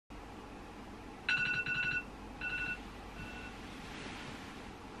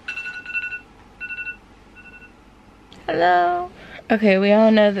Hello. Okay, we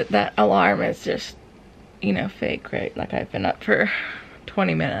all know that that alarm is just, you know, fake, right? Like I've been up for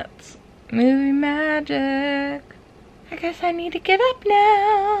 20 minutes. Movie magic. I guess I need to get up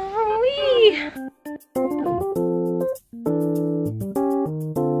now. Whee!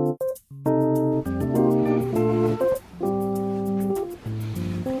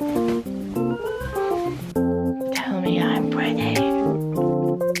 Tell me I'm pretty.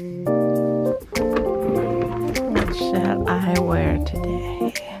 What shall I wear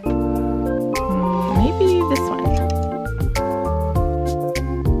today? Maybe this one.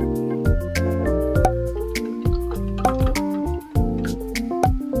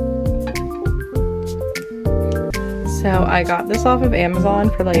 So I got this off of Amazon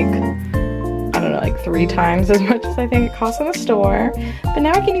for like, I don't know, like 3 times as much as I think it costs in the store. But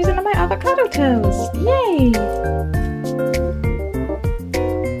now I can use it on my avocado toast. Yay!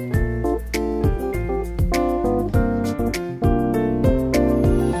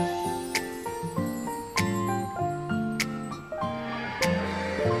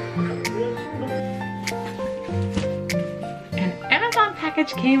 An Amazon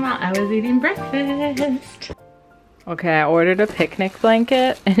package came while I was eating breakfast. Okay, I ordered a picnic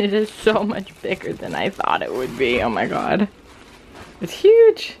blanket and it is so much bigger than I thought it would be. Oh my god. It's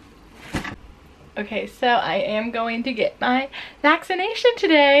huge. Okay, so I am going to get my vaccination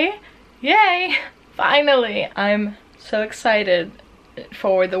today. Yay! Finally! I'm so excited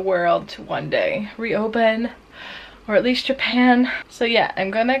for the world to one day reopen, or at least Japan. So yeah,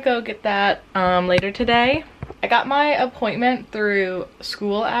 I'm gonna go get that later today. I got my appointment through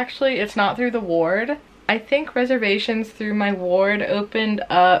school actually. It's not through the ward. I think reservations through my ward opened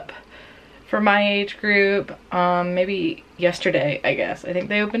up for my age group maybe yesterday, I guess. I think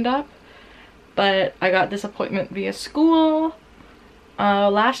they opened up. But I got this appointment via school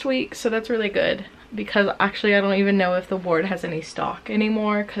last week, so that's really good. Because actually I don't even know if the ward has any stock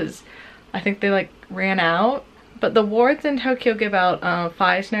anymore because I think they like ran out. But the wards in Tokyo give out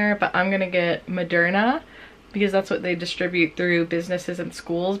Pfizer, but I'm gonna get Moderna, because that's what they distribute through businesses and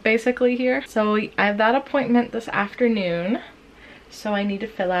schools basically here. So I have that appointment this afternoon. So I need to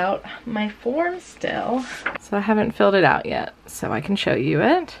fill out my form still. So I haven't filled it out yet, so I can show you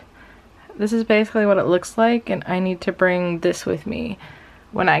it. This is basically what it looks like, and I need to bring this with me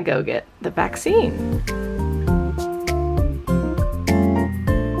when I go get the vaccine.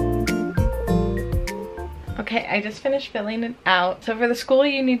 Okay, I just finished filling it out. So for the school,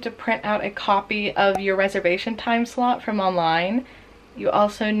 you need to print out a copy of your reservation time slot from online. You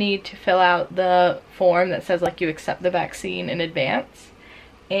also need to fill out the form that says like you accept the vaccine in advance.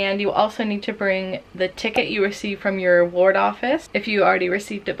 And you also need to bring the ticket you received from your ward office if you already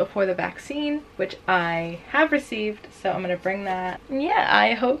received it before the vaccine, which I have received, so I'm gonna bring that. Yeah,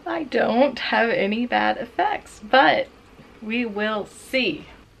 I hope I don't have any bad effects, but we will see.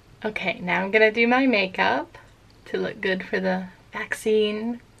 Okay, now I'm gonna do my makeup to look good for the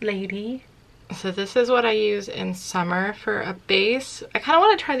vaccine lady. So this is what I use in summer for a base. I kind of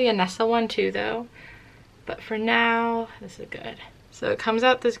want to try the Anessa one too though, but for now this is good. So it comes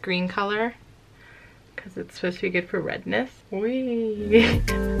out this green color because it's supposed to be good for redness. Whee!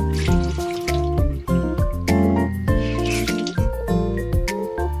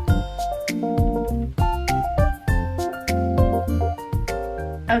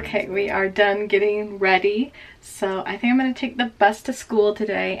 Okay, we are done getting ready. So I think I'm gonna take the bus to school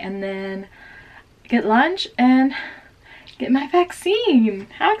today and then get lunch and get my vaccine.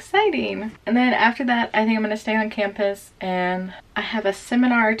 How exciting. And then after that, I think I'm gonna stay on campus and I have a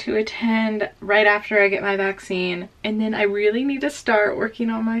seminar to attend right after I get my vaccine. And then I really need to start working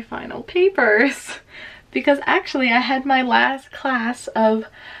on my final papers because actually I had my last class of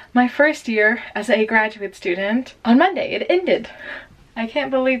my first year as a graduate student on Monday. It ended. I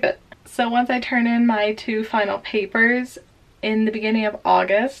can't believe it. So once I turn in my 2 final papers in the beginning of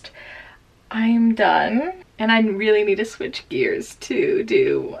August, I'm done. And I really need to switch gears to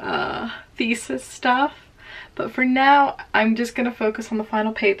do thesis stuff. But for now, I'm just gonna focus on the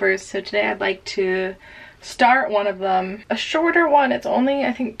final papers. So today I'd like to start one of them. A shorter one, it's only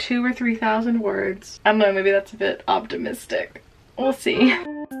I think 2,000 or 3,000 words. I don't know, maybe that's a bit optimistic. We'll see.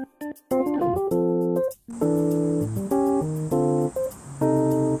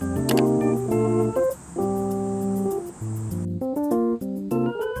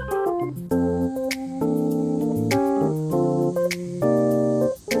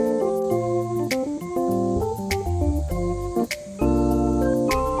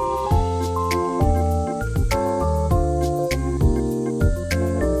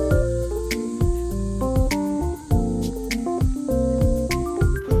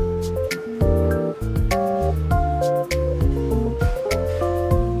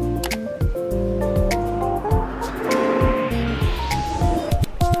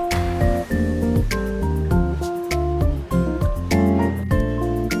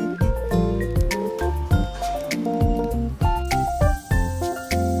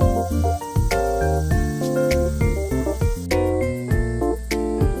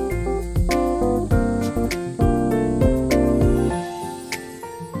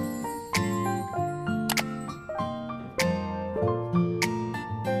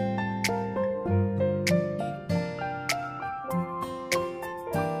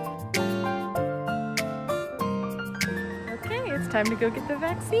 time to go get the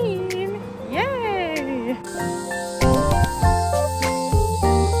vaccine. Yay!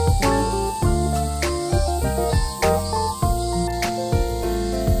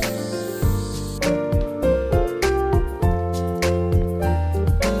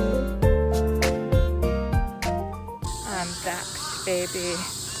 I'm vaxxed, baby.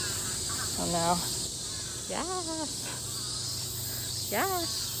 Oh no. Yes.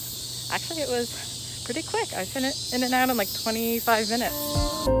 Yes. Actually, it was pretty quick. I finished in and out in like 25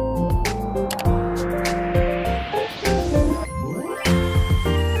 minutes.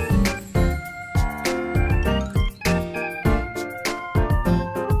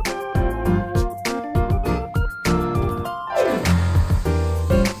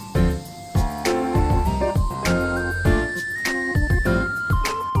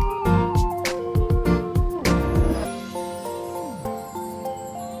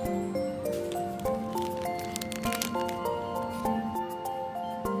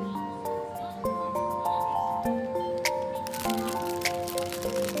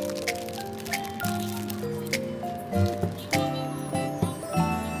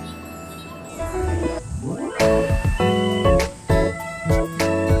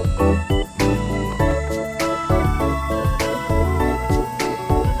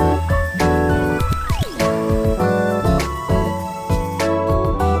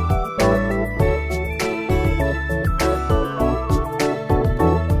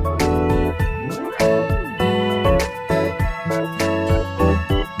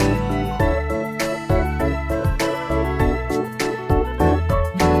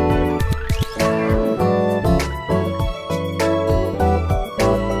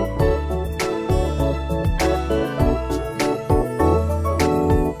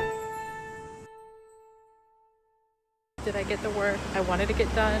 Did I get the work I wanted to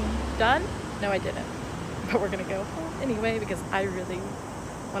get done? No, I didn't. But we're gonna go home anyway because I really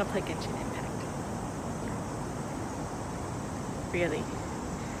want to play Genshin Impact. Really,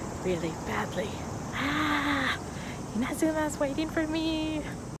 really badly. Ah! Inazuma's waiting for me!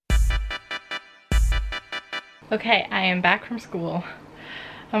 Okay, I am back from school.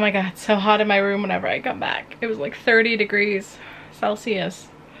 Oh my god, it's so hot in my room whenever I come back. It was like 30 degrees Celsius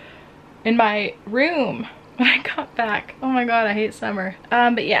in my room when I got back. Oh my god, I hate summer.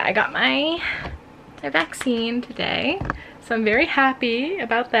 But yeah, I got my vaccine today. So I'm very happy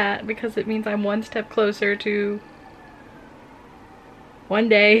about that because it means I'm one step closer to one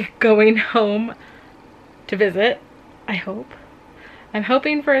day going home to visit, I hope. I'm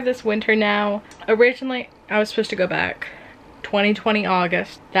hoping for this winter now. Originally, I was supposed to go back 2020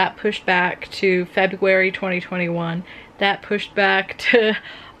 August. That pushed back to February 2021. That pushed back to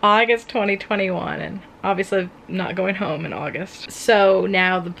August 2021, and obviously I'm not going home in August. So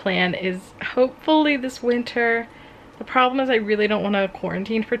now the plan is hopefully this winter. The problem is I really don't want to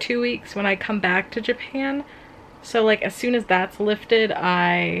quarantine for 2 weeks when I come back to Japan. So like as soon as that's lifted,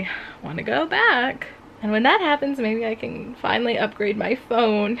 I want to go back. And when that happens, maybe I can finally upgrade my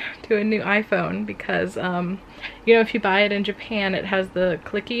phone to a new iPhone because, you know, if you buy it in Japan, it has the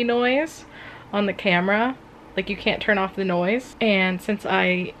clicky noise on the camera. Like you can't turn off the noise. And since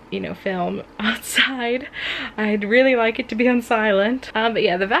I, you know, film outside, I'd really like it to be on silent. But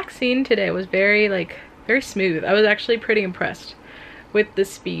yeah, the vaccine today was very smooth. I was actually pretty impressed with the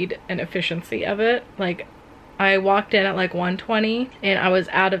speed and efficiency of it. Like I walked in at like 1:20 and I was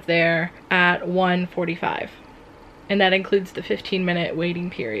out of there at 1:45. And that includes the 15-minute waiting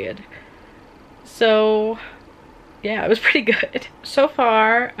period. So yeah, it was pretty good. So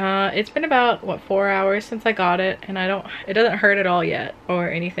far, it's been about, what, 4 hours since I got it, and it doesn't hurt at all yet, or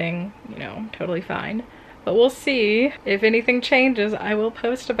anything, you know, totally fine. But we'll see. If anything changes, I will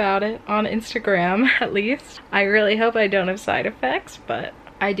post about it on Instagram, at least. I really hope I don't have side effects, but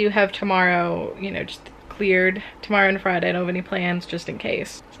I do have tomorrow, you know, just cleared. Tomorrow and Friday, I don't have any plans, just in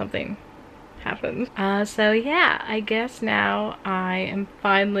case something happens. So yeah, I guess now I am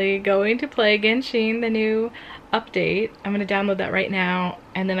finally going to play Genshin, the new update. I'm gonna download that right now,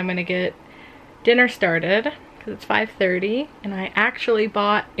 and then I'm gonna get dinner started because it's 5:30, and I actually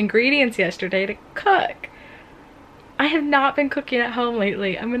bought ingredients yesterday to cook. I have not been cooking at home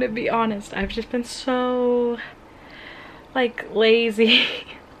lately. I'm gonna be honest. I've just been so like lazy,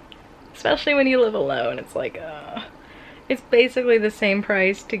 especially when you live alone. It's like it's basically the same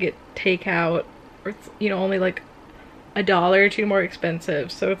price to get takeout, or it's, you know, only like $1 or $2 more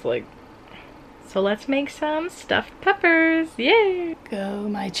expensive. So it's like, so let's make some stuffed peppers. Yay! Go,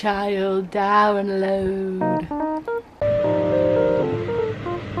 my child, download.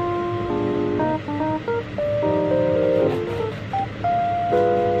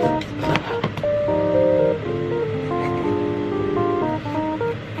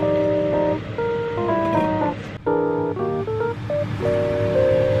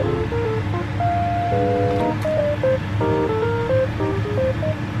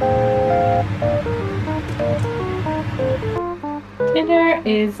 Dinner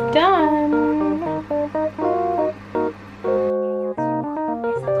is done.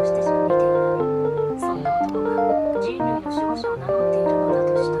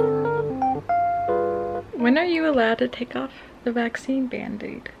 When are you allowed to take off the vaccine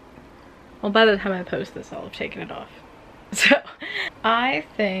band-aid? Well, by the time I post this, I'll have taken it off. So, I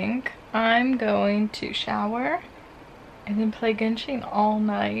think I'm going to shower and then play Genshin all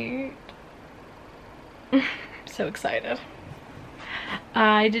night. So excited.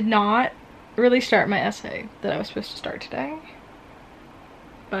 I did not really start my essay that I was supposed to start today.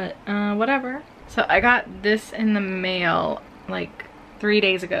 But, whatever. So I got this in the mail like 3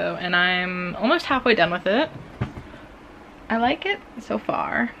 days ago and I'm almost halfway done with it. I like it so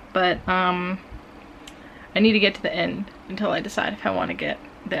far, but I need to get to the end until I decide if I want to get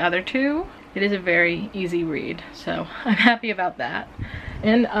the other two. It is a very easy read, so I'm happy about that.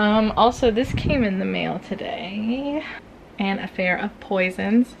 And also this came in the mail today, An Affair of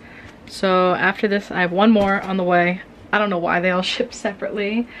Poisons. So after this I have one more on the way. I don't know why they all ship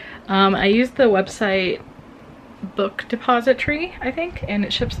separately. I used the website Book Depository, I think, and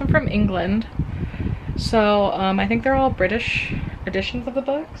it ships them from England. So I think they're all British editions of the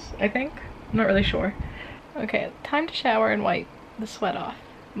books, I think. I'm not really sure. Okay, time to shower and wipe the sweat off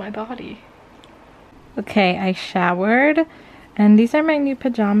my body. Okay, I showered and these are my new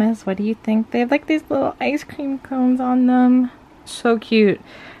pajamas. What do you think? They have like these little ice cream cones on them. So cute.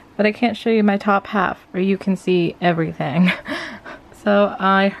 But I can't show you my top half or you can see everything. So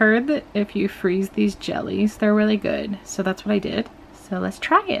I heard that if you freeze these jellies, they're really good. So that's what I did. So let's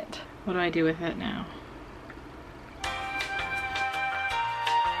try it. What do I do with it now?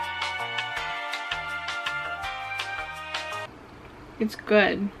 It's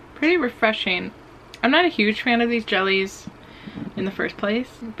good. Pretty refreshing. I'm not a huge fan of these jellies in the first place,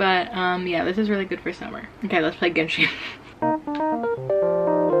 but yeah, this is really good for summer. Okay, let's play Genshin.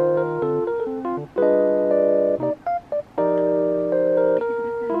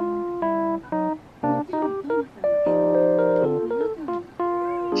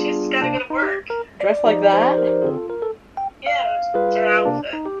 She's gotta go to work. Dressed like that? Yeah, it's her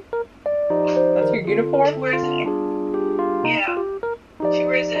outfit. That's your uniform? She wears an, yeah. She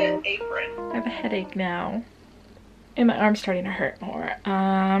wears an apron. I have a headache now. And my arm's starting to hurt more.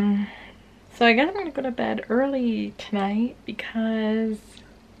 So I guess I'm gonna go to bed early tonight because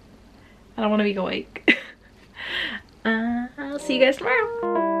I don't want to be awake. I'll see you guys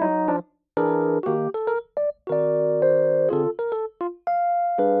tomorrow.